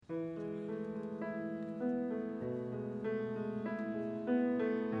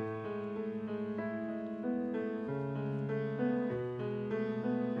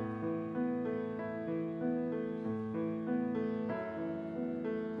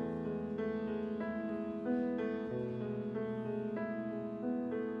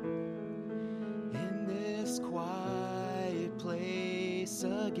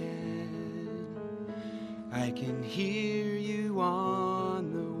I can hear you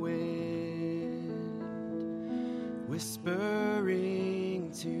on the wind,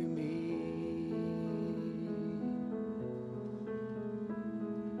 whispering to me.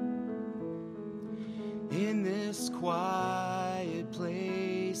 In this quiet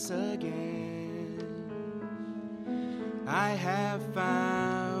place again, I have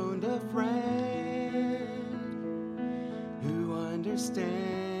found a friend who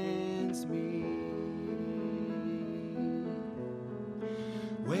understands me.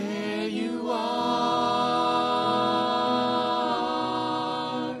 Where you are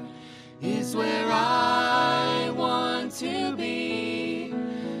is where I want to be,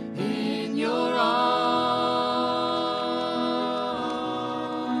 in your arms.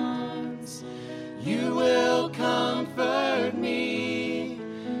 You will comfort me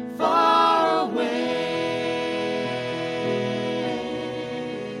far away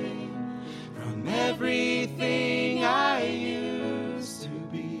from everything I used to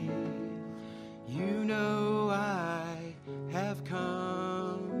be. You know I have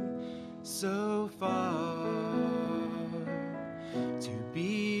come so far to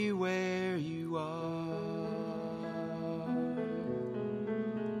be where you are.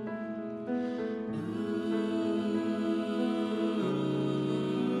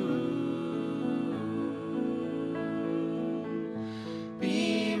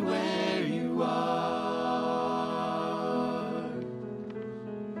 Be where you are.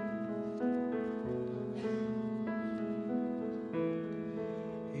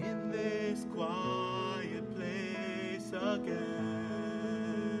 In this quiet place again,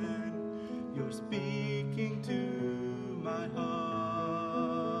 you're speaking to my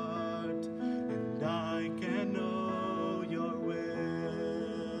heart, and I can know your will.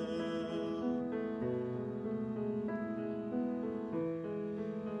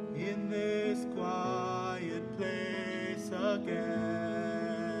 In this quiet place again,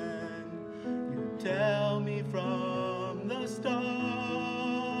 you tell me from the start,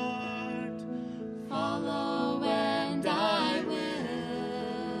 Follow and I will.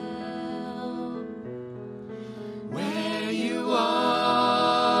 Where you are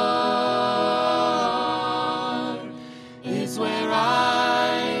is where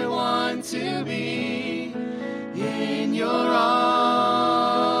I want to be, in your arms.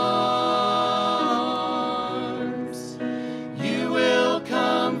 You will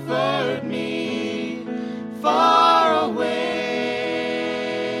comfort me far away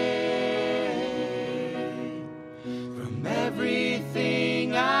from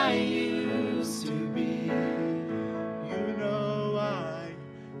everything I used to be. you know I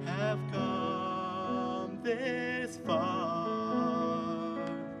have come this far